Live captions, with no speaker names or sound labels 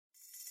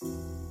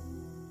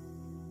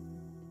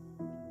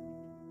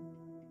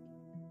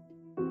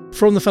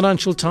From the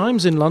Financial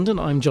Times in London,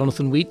 I'm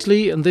Jonathan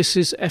Wheatley, and this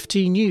is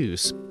FT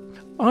News.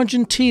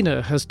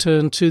 Argentina has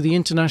turned to the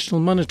International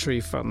Monetary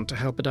Fund to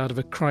help it out of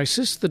a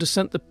crisis that has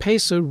sent the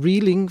peso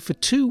reeling for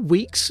 2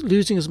 weeks,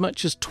 losing as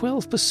much as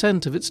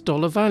 12% of its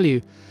dollar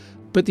value.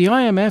 But the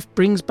IMF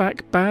brings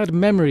back bad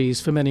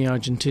memories for many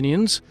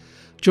Argentinians.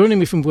 Joining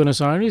me from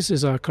Buenos Aires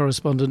is our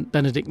correspondent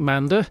Benedict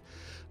Mander.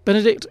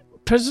 Benedict,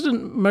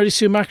 President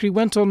Mauricio Macri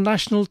went on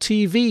national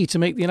TV to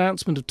make the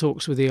announcement of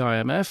talks with the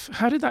IMF.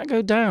 How did that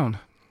go down?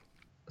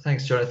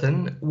 Thanks,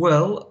 Jonathan.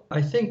 Well,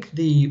 I think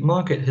the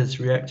market has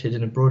reacted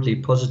in a broadly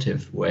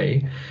positive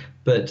way,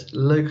 but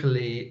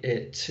locally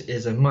it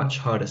is a much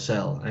harder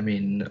sell. I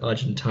mean,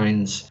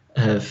 Argentines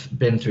have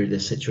been through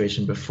this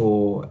situation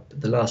before.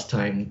 The last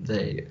time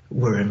they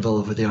were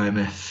involved with the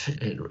IMF,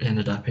 it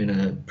ended up in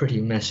a pretty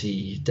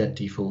messy debt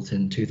default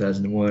in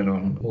 2001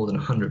 on more than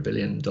 $100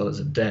 billion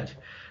of debt.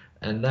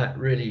 And that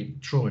really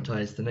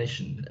traumatized the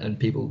nation, and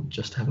people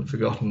just haven't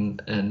forgotten.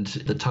 And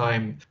at the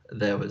time,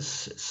 there was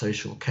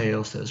social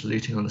chaos, there was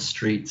looting on the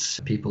streets,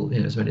 people,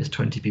 as many as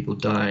 20 people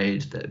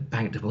died, the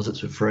bank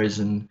deposits were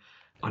frozen,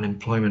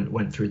 unemployment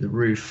went through the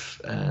roof,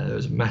 there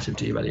was a massive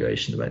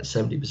devaluation, about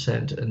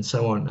 70%, and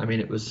so on. I mean,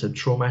 it was a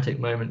traumatic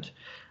moment.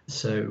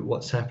 So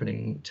what's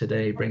happening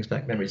today brings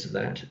back memories of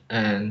that,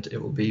 and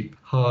it will be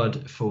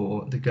hard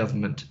for the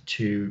government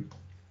to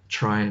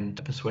try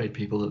and persuade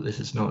people that this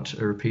is not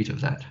a repeat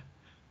of that.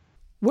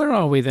 Where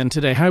are we then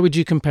today? How would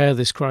you compare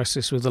this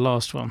crisis with the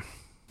last one?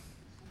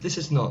 This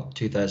is not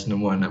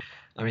 2001.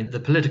 I mean, the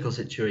political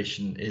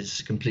situation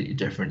is completely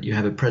different. You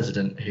have a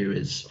president who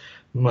is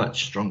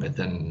much stronger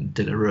than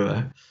De La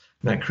Rua.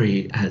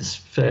 Macri has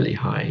fairly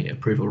high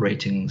approval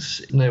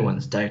ratings. No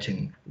one's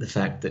doubting the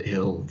fact that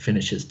he'll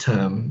finish his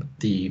term.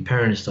 The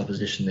Peronist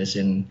opposition is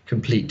in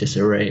complete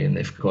disarray and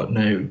they've got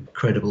no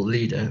credible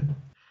leader.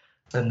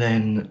 And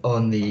then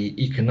on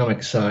the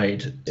economic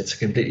side, it's a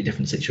completely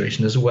different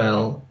situation as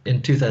well.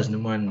 In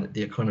 2001,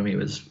 the economy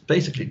was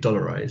basically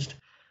dollarized.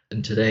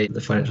 And today, the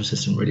financial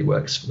system really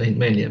works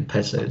mainly in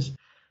pesos.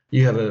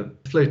 You have a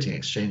floating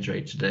exchange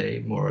rate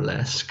today, more or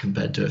less,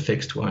 compared to a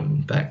fixed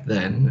one back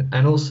then.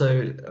 And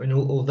also, I mean,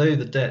 although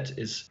the debt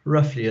is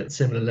roughly at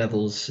similar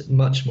levels,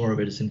 much more of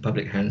it is in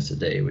public hands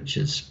today, which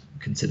is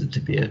considered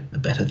to be a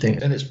better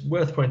thing. And it's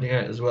worth pointing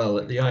out as well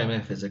that the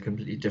IMF is a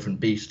completely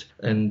different beast.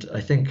 And I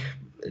think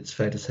it's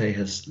fair to say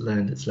has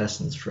learned its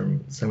lessons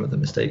from some of the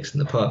mistakes in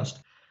the past.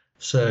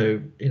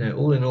 So,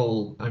 all in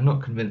all, I'm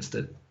not convinced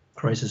that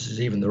crisis is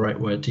even the right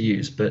word to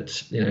use, but,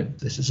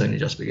 this is only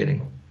just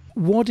beginning.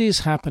 What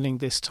is happening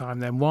this time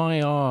then? Why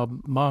are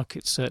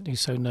markets certainly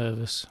so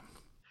nervous?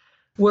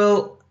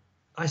 Well,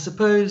 I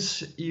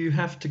suppose you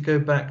have to go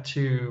back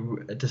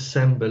to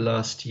December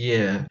last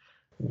year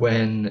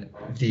when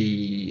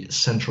the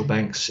central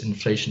bank's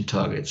inflation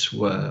targets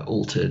were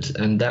altered,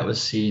 and that was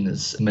seen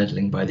as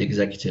meddling by the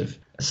executive.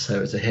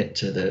 So as a hit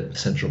to the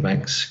central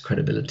bank's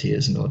credibility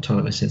as an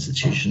autonomous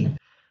institution.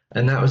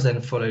 And that was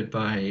then followed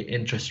by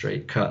interest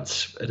rate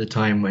cuts at a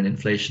time when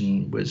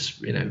inflation was,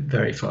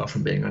 very far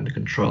from being under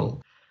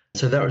control.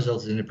 So that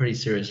resulted in a pretty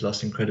serious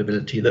loss in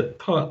credibility that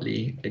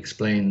partly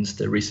explains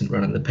the recent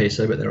run on the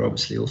peso, but there are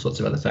obviously all sorts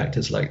of other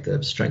factors like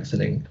the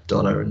strengthening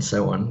dollar and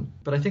so on.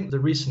 But I think the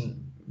recent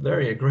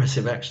very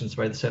aggressive actions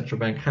by the central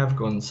bank have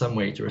gone some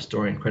way to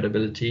restoring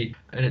credibility,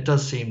 and it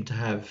does seem to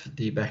have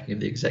the backing of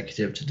the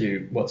executive to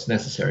do what's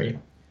necessary.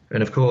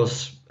 And of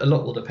course, a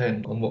lot will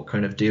depend on what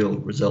kind of deal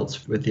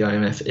results with the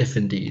IMF, if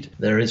indeed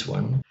there is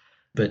one.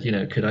 But,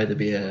 it could either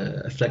be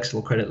a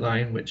flexible credit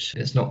line, which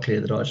it's not clear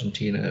that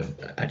Argentina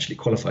actually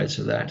qualifies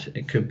for that.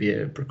 It could be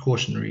a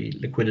precautionary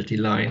liquidity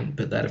line,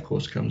 but that, of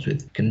course, comes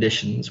with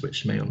conditions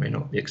which may or may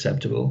not be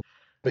acceptable.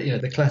 But,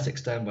 the classic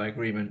standby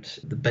agreement,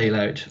 the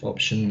bailout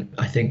option,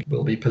 I think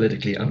will be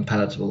politically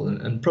unpalatable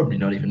and probably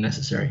not even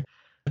necessary.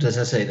 But as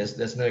I say,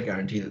 there's no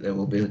guarantee that there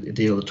will be a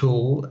deal at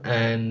all,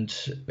 and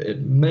it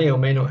may or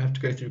may not have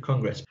to go through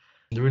Congress.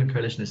 The ruling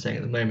coalition is saying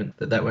at the moment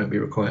that won't be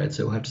required,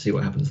 so we'll have to see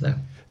what happens there.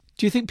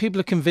 Do you think people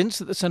are convinced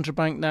that the central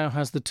bank now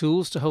has the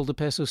tools to hold the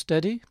peso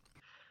steady?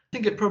 I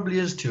think it probably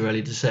is too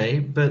early to say,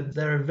 but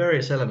there are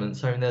various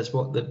elements. I mean, there's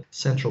what the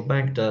central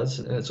bank does,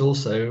 and it's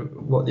also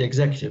what the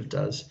executive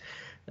does.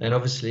 And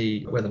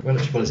obviously, whether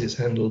monetary policy is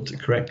handled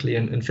correctly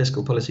and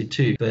fiscal policy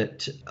too.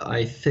 But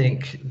I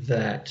think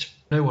that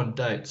no one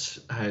doubts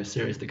how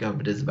serious the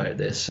government is about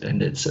this,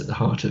 and it's at the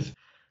heart of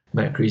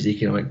Macri's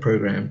economic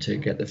program to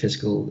get the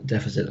fiscal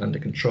deficit under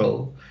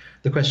control.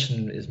 The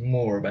question is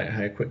more about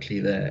how quickly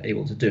they're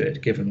able to do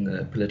it, given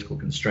the political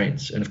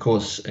constraints. And of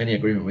course, any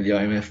agreement with the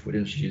IMF would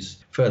introduce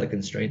further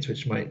constraints,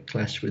 which might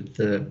clash with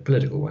the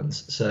political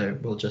ones. So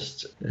we'll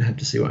just have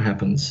to see what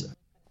happens.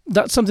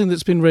 That's something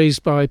that's been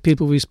raised by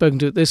people we've spoken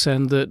to at this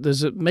end, that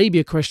there's maybe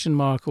a question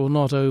mark or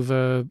not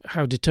over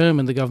how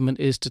determined the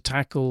government is to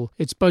tackle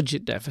its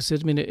budget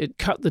deficit. I mean, it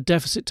cut the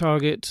deficit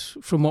target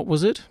from what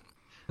was it?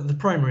 The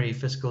primary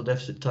fiscal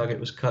deficit target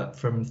was cut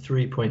from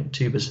 3.2%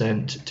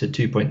 to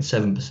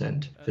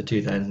 2.7% for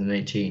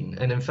 2018.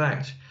 And in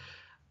fact,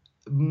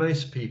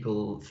 Most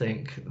people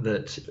think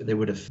that they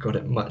would have got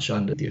it much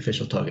under the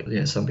official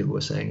target. Some people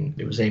were saying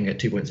it was aiming at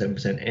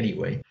 2.7%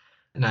 anyway.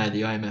 Now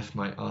the IMF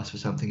might ask for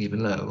something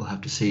even lower. We'll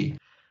have to see.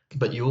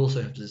 But you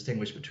also have to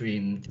distinguish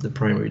between the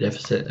primary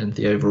deficit and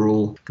the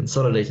overall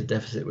consolidated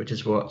deficit, which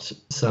is what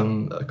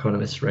some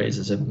economists raise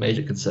as a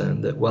major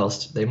concern, that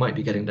whilst they might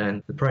be getting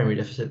down the primary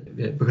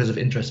deficit because of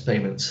interest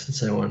payments and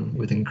so on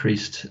with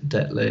increased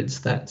debt loads,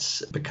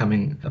 that's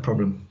becoming a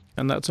problem.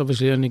 And that's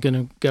obviously only going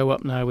to go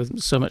up now with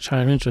so much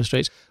higher interest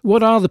rates.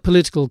 What are the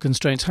political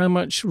constraints? How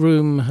much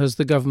room has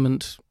the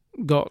government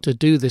got to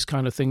do this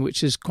kind of thing,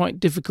 which is quite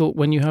difficult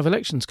when you have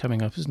elections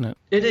coming up, isn't it?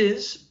 It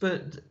is,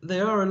 but they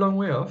are a long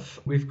way off.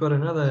 We've got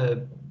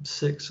another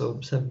 6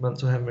 or 7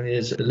 months or how many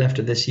years left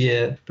of this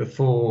year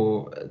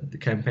before the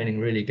campaigning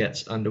really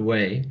gets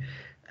underway.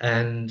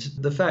 And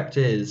the fact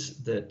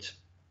is that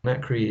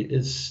Macri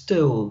is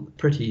still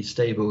pretty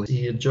stable.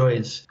 He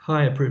enjoys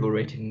high approval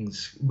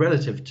ratings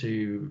relative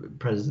to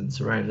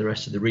presidents around the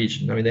rest of the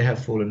region. I mean, they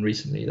have fallen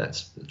recently,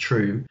 that's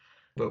true.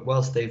 But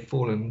whilst they've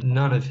fallen,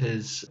 none of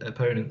his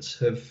opponents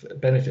have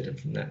benefited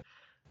from that.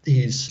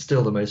 He's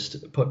still the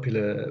most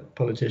popular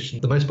politician.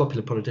 The most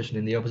popular politician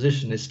in the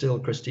opposition is still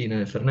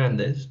Cristina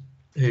Fernandez,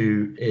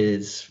 who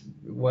is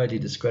widely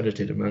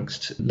discredited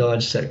amongst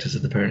large sectors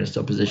of the Peronist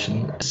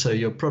opposition. So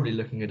you're probably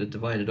looking at a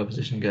divided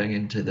opposition going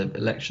into the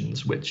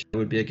elections, which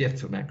would be a gift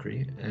for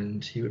Macri,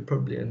 and he would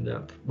probably end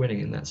up winning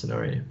in that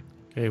scenario.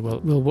 Okay, well,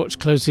 we'll watch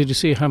closely to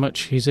see how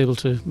much he's able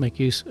to make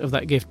use of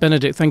that gift.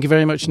 Benedict, thank you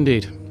very much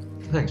indeed.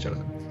 Thanks,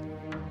 Jonathan.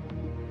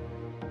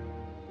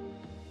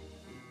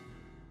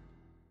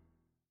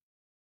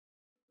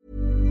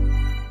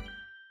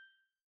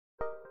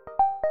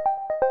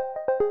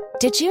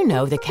 Did you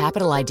know the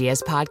Capital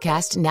Ideas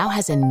podcast now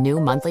has a new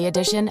monthly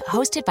edition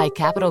hosted by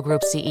Capital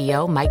Group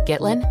CEO Mike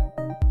Gitlin?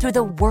 Through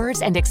the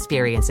words and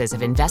experiences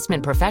of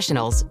investment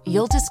professionals,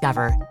 you'll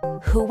discover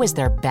who was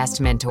their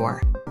best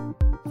mentor,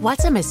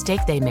 what's a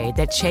mistake they made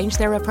that changed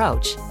their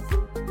approach,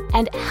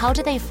 and how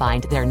do they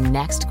find their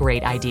next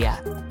great idea.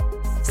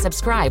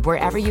 Subscribe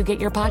wherever you get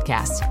your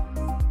podcasts.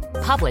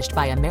 Published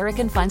by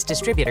American Funds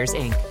Distributors,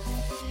 Inc.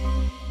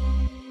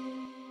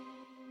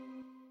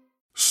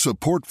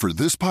 Support for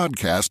this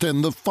podcast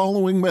and the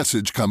following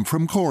message come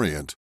from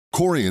Corient.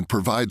 Corient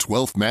provides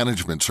wealth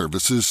management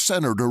services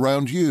centered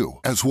around you.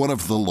 As one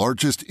of the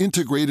largest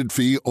integrated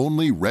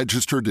fee-only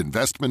registered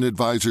investment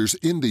advisors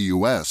in the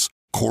U.S.,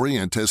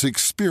 Corient has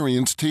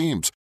experienced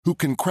teams who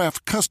can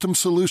craft custom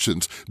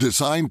solutions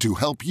designed to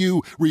help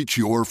you reach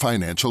your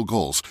financial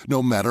goals,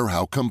 no matter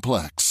how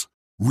complex.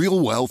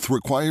 Real wealth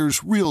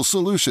requires real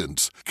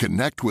solutions.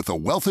 Connect with a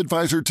wealth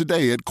advisor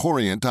today at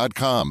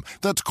Corient.com.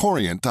 That's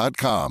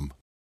Corient.com.